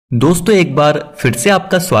दोस्तों एक बार फिर से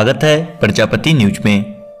आपका स्वागत है प्रजापति न्यूज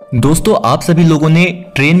में। दोस्तों आप सभी लोगों ने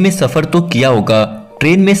ट्रेन में सफर तो किया होगा।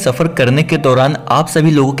 ट्रेन में सफर करने के दौरान आप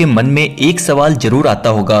सभी लोगों के मन में एक सवाल जरूर आता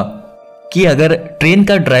होगा कि अगर ट्रेन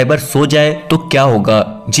का ड्राइवर सो जाए तो क्या होगा।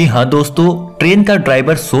 जी हाँ दोस्तों, ट्रेन का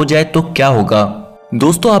ड्राइवर सो जाए तो क्या होगा।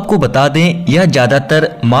 दोस्तों आपको बता दें, यह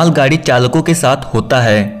ज्यादातर मालगाड़ी चालकों के साथ होता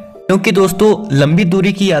है, क्योंकि दोस्तों लंबी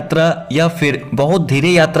दूरी की यात्रा या फिर बहुत धीरे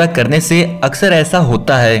यात्रा करने से अक्सर ऐसा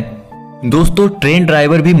होता है। दोस्तों ट्रेन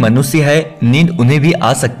ड्राइवर भी मनुष्य है, नींद उन्हें भी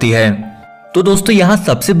आ सकती है। तो दोस्तों यहाँ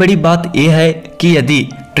सबसे बड़ी बात यह है कि यदि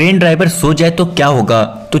ट्रेन ड्राइवर सो जाए तो क्या होगा।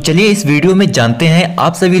 तो चलिए इस वीडियो में जानते हैं।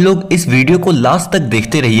 आप सभी लोग इस वीडियो को लास्ट तक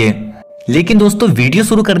देखते रहिए। लेकिन दोस्तों वीडियो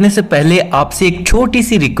शुरू करने से पहले आपसे एक छोटी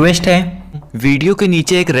सी रिक्वेस्ट है। वीडियो के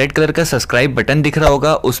नीचे एक रेड कलर का सब्सक्राइब बटन दिख रहा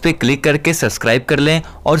होगा, उस पर क्लिक करके सब्सक्राइब कर लें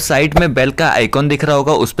और साइड में बेल का आइकॉन दिख रहा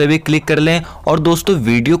होगा, उस पर भी क्लिक कर लें। और दोस्तों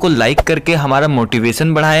वीडियो को लाइक करके हमारा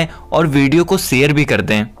मोटिवेशन बढ़ाएं और वीडियो को शेयर भी कर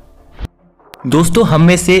दें। दोस्तों हम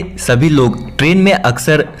में से सभी लोग ट्रेन में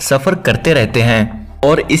अक्सर सफर करते रहते हैं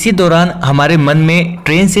और इसी दौरान हमारे मन में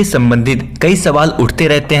ट्रेन से संबंधित कई सवाल उठते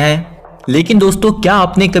रहते हैं। लेकिन दोस्तों क्या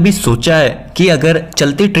आपने कभी सोचा है कि अगर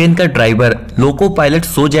चलती ट्रेन का ड्राइवर लोको पायलट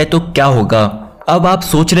सो जाए तो क्या होगा। अब आप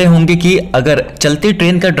सोच रहे होंगे कि अगर चलती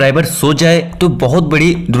ट्रेन का ड्राइवर सो जाए तो बहुत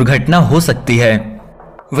बड़ी दुर्घटना हो सकती है।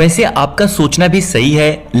 वैसे आपका सोचना भी सही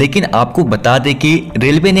है, लेकिन आपको बता दें कि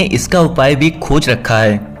रेलवे ने इसका उपाय भी खोज रखा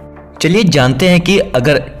है। चलिए जानते हैं कि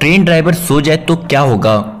अगर ट्रेन ड्राइवर सो जाए तो क्या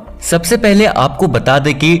होगा। सबसे पहले आपको बता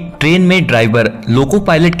दें कि ट्रेन में ड्राइवर लोको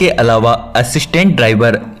पायलट के अलावा assistant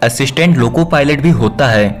driver, assistant loco pilot भी होता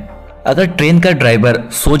है। अगर ट्रेन का ड्राइवर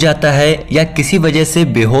सो जाता है या किसी वजह से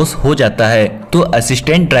बेहोश हो जाता है तो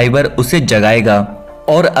असिस्टेंट ड्राइवर उसे जगाएगा,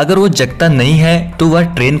 और अगर वो जगता नहीं है तो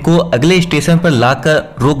वह ट्रेन को अगले स्टेशन पर लाकर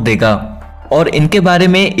रोक देगा और इनके बारे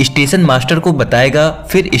में स्टेशन मास्टर को बताएगा।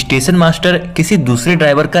 फिर स्टेशन मास्टर किसी दूसरे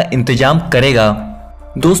ड्राइवर का इंतजाम करेगा।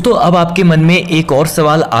 दोस्तों अब आपके मन में एक और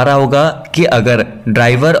सवाल आ रहा होगा कि अगर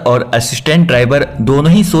ड्राइवर और असिस्टेंट ड्राइवर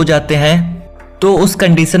दोनों ही सो जाते हैं तो उस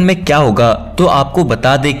कंडीशन में क्या होगा। तो आपको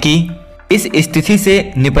बता दें कि इस स्थिति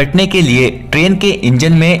से निपटने के लिए ट्रेन के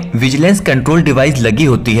इंजन में विजिलेंस कंट्रोल डिवाइस लगी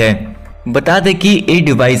होती है। बता दें कि ये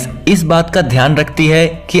डिवाइस इस बात का ध्यान रखती है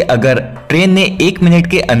कि अगर ट्रेन ने 1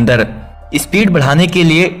 मिनट के अंदर स्पीड बढ़ाने के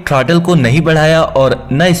लिए थ्रॉटल को नहीं बढ़ाया और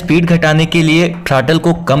न स्पीड घटाने के लिए थ्रॉटल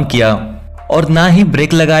को कम किया और ना ही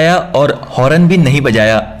ब्रेक लगाया और हॉर्न भी नहीं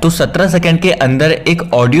बजाया तो 17 सेकंड के अंदर एक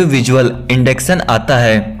ऑडियो विजुअल इंडेक्शन आता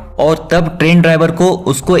है और तब ट्रेन ड्राइवर को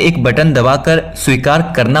उसको एक बटन दबाकर स्वीकार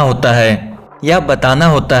करना होता है या बताना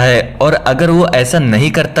होता है। और अगर वो ऐसा नहीं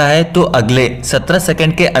करता है तो अगले 17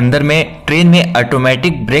 सेकंड के अंदर में ट्रेन में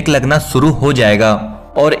ऑटोमेटिक ब्रेक लगना शुरू हो जाएगा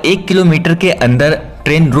और 1 किलोमीटर के अंदर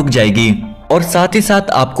ट्रेन रुक जाएगी। और साथ ही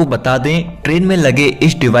साथ आपको बता दें, ट्रेन में लगे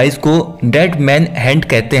इस डिवाइस को डेड मैन हैंड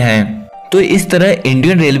कहते हैं। तो इस तरह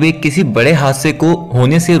इंडियन रेलवे किसी बड़े हादसे को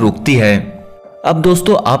होने से रोकती है। अब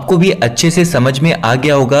दोस्तों आपको भी अच्छे से समझ में आ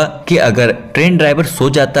गया होगा कि अगर ट्रेन ड्राइवर सो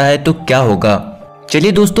जाता है तो क्या होगा।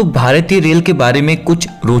 चलिए दोस्तों भारतीय रेल के बारे में कुछ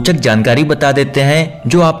रोचक जानकारी बता देते हैं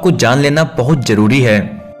जो आपको जान लेना बहुत जरूरी है।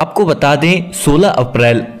 आपको बता दें 16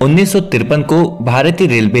 अप्रैल 1953 को भारतीय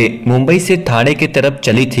रेलवे मुंबई से ठाणे की तरफ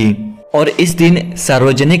चली थी और इस दिन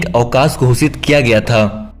सार्वजनिक अवकाश घोषित किया गया था।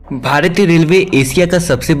 भारतीय रेलवे एशिया का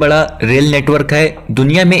सबसे बड़ा रेल नेटवर्क है,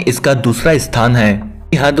 दुनिया में इसका दूसरा स्थान है।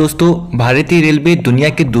 हाँ दोस्तों भारतीय रेलवे दुनिया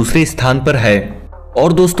के दूसरे स्थान पर है।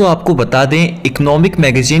 और दोस्तों आपको बता दें, इकोनॉमिक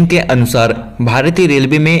मैगजीन के अनुसार भारतीय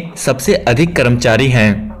रेलवे में सबसे अधिक कर्मचारी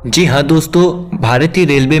हैं। जी हाँ दोस्तों, भारतीय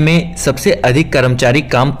रेलवे में सबसे अधिक कर्मचारी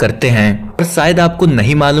काम करते हैं। और शायद आपको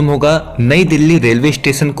नहीं मालूम होगा, नई दिल्ली रेलवे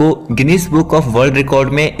स्टेशन को Guinness book of world record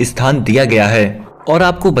में स्थान दिया गया है। और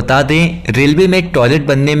आपको बता दें, रेलवे में टॉयलेट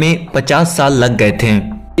बनने में 50 साल लग गए थे।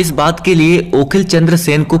 इस बात के लिए ओखिल चंद्र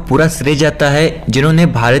सेन को पूरा श्रेय जाता है, जिन्होंने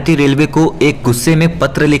भारतीय रेलवे को एक गुस्से में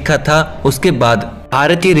पत्र लिखा था। उसके बाद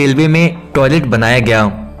भारतीय रेलवे में टॉयलेट बनाया गया।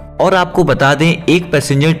 और आपको बता दें, एक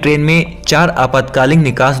पैसेंजर ट्रेन में 4 आपातकालीन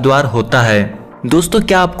निकास द्वार होता है। दोस्तों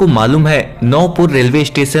क्या आपको मालूम है, नौपुर रेलवे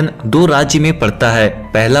स्टेशन 2 राज्य में पड़ता है,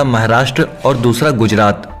 पहला महाराष्ट्र और दूसरा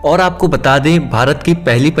गुजरात। और आपको बता दें, भारत की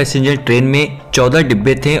पहली पैसेंजर ट्रेन में 14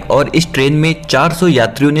 डिब्बे थे और इस ट्रेन में 400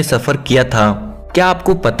 यात्रियों ने सफर किया था। क्या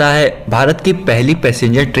आपको पता है, भारत की पहली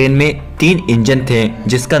पैसेंजर ट्रेन में 3 इंजन थे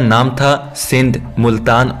जिसका नाम था सिंध,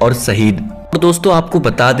 मुल्तान और शहीद। और दोस्तों आपको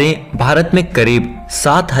बता दें, भारत में करीब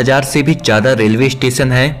 7000 से भी ज्यादा रेलवे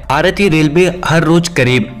स्टेशन हैं। भारतीय रेलवे हर रोज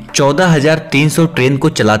करीब 14,300 ट्रेन को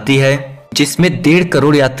चलाती है, जिसमें 1.5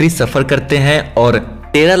 करोड़ यात्री सफर करते हैं और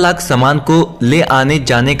 13 लाख सामान को ले आने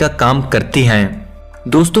जाने का काम करती हैं।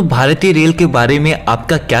 दोस्तों भारतीय रेल के बारे में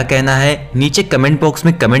आपका क्या कहना है, नीचे कमेंट बॉक्स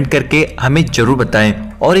में कमेंट करके हमें जरूर बताएं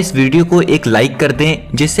और इस वीडियो को एक लाइक कर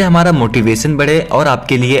दें जिससे हमारा मोटिवेशन बढ़े और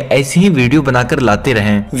आपके लिए ऐसी ही वीडियो बनाकर लाते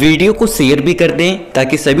रहें। वीडियो को शेयर भी कर दें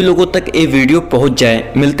ताकि सभी लोगों तक ये वीडियो पहुंच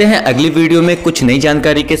जाए। मिलते हैं अगली वीडियो में कुछ नई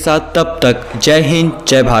जानकारी के साथ, तब तक जय हिंद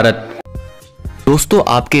जय भारत। दोस्तों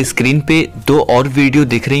आपके स्क्रीन पे 2 और वीडियो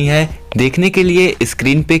दिख रही हैं, देखने के लिए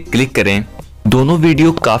स्क्रीन पे क्लिक करें। दोनों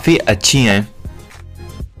वीडियो काफी अच्छी हैं।